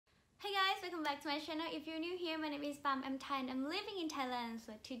welcome back to my channel. If you're new here, my name is Pam. I'm Thai and I'm living in Thailand.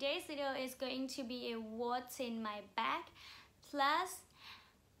 So today's video is going to be a what's in my bag plus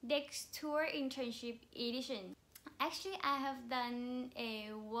desk tour internship edition. Actually, I have done a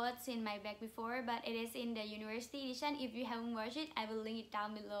what's in my bag before, but it is in the university edition. If you haven't watched it, I will link it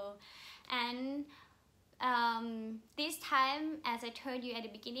down below. And this time, as I told you at the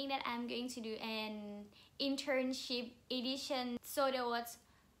beginning, that I'm going to do an internship edition. So there was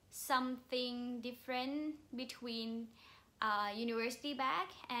something different between university bag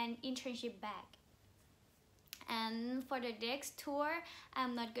and internship bag. And for the desk tour,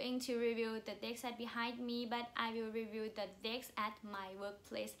 I'm not going to review the desk at behind me, but I will review the desk at my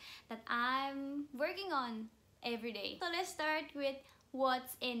workplace that I'm working on every day. So let's start with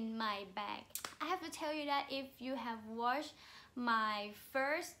what's in my bag. I have to tell you that if you have watched my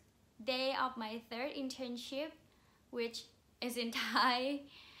first day of my third internship, which is in Thai,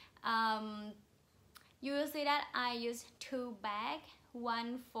 you will see that I use two bags,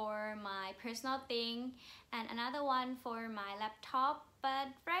 one for my personal thing and another one for my laptop. But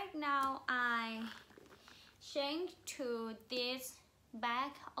right now I changed to this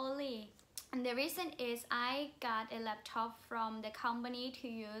bag only, and the reason is I got a laptop from the company to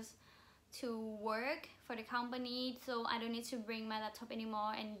use to work for the company, so I don't need to bring my laptop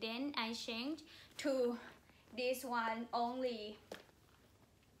anymore, and then I changed to this one only.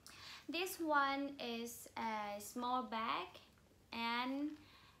 This one is a small bag and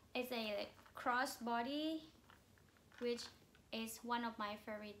it's a crossbody, which is one of my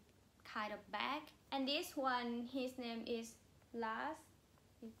favorite kind of bag. And this one, his name is Lars,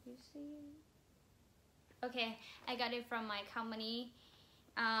 if you see. Okay, I got it from my company.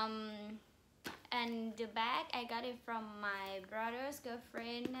 And the bag, I got it from my brother's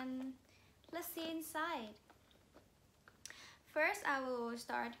girlfriend, and let's see inside. First, I will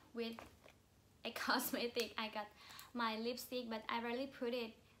start with a cosmetic. I got my lipstick, but I rarely put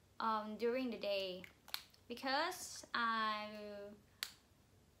it during the day because I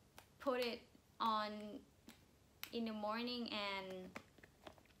put it on in the morning and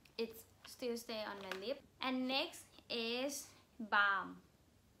it still stays on my lip. And next is balm.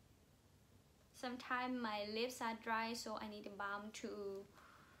 Sometimes my lips are dry, so I need a balm to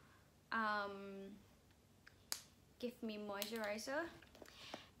give me moisturizer.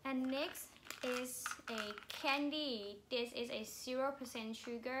 And next is a candy. This is a 0%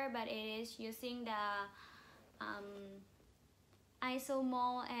 sugar, but it is using the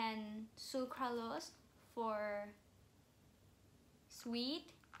isomalt and sucralose for sweet.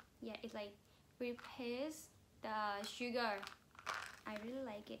 Yeah, it like replaces the sugar. I really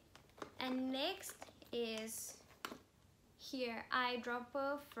like it. And next is here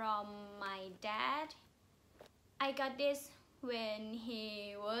eyedropper from my dad. I got this when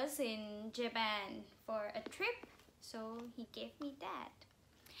he was in Japan for a trip, so he gave me that.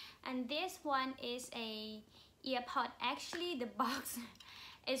 And this one is a earpod. Actually, the box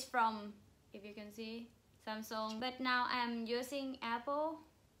is from, if you can see, Samsung, but now I'm using Apple,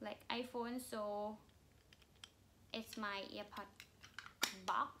 like iPhone, so it's my earpod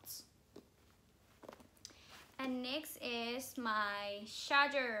box. And next is my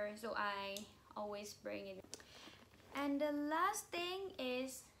charger, so I always bring it. And the last thing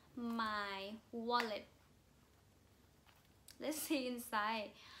is my wallet. Let's see inside.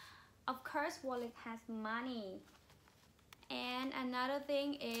 Of course, wallet has money. And another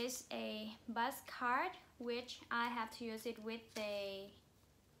thing is a bus card, which I have to use it with the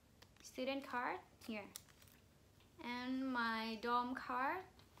student card here. And my dorm card,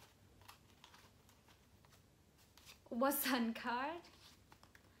 Wasan card.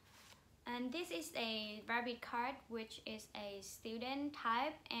 And this is a rabbit card, which is a student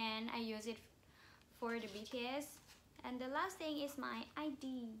type, and I use it for the BTS. And the last thing is my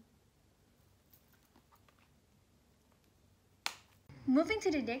ID. Moving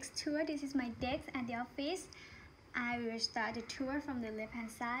to the desk tour, this is my desk at the office. I will start the tour from the left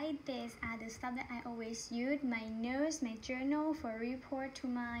hand side. These are the stuff that I always use: my notes, my journal for report to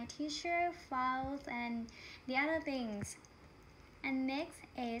my teacher, files, and the other things. And next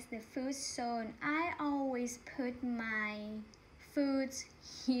is the food zone. I always put my foods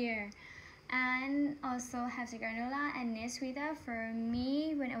here, and also have the granola and Nesquita for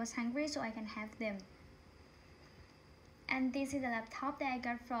me when I was hungry, so I can have them. And this is the laptop that I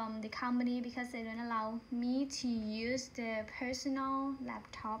got from the company because they don't allow me to use the personal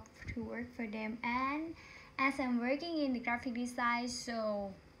laptop to work for them. And as I'm working in the graphic design,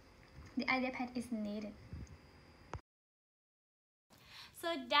 so the iPad is needed. So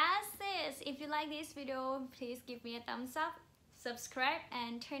that's it. If you like this video, please give me a thumbs up, subscribe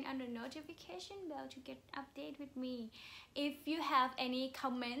and turn on the notification bell to get update with me. If you have any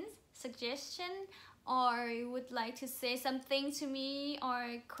comments, suggestion, or you would like to say something to me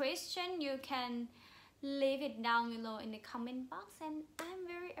or question, you can leave it down below in the comment box, and I'm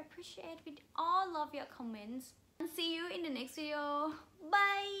very appreciative with all of your comments. And see you in the next video. Bye.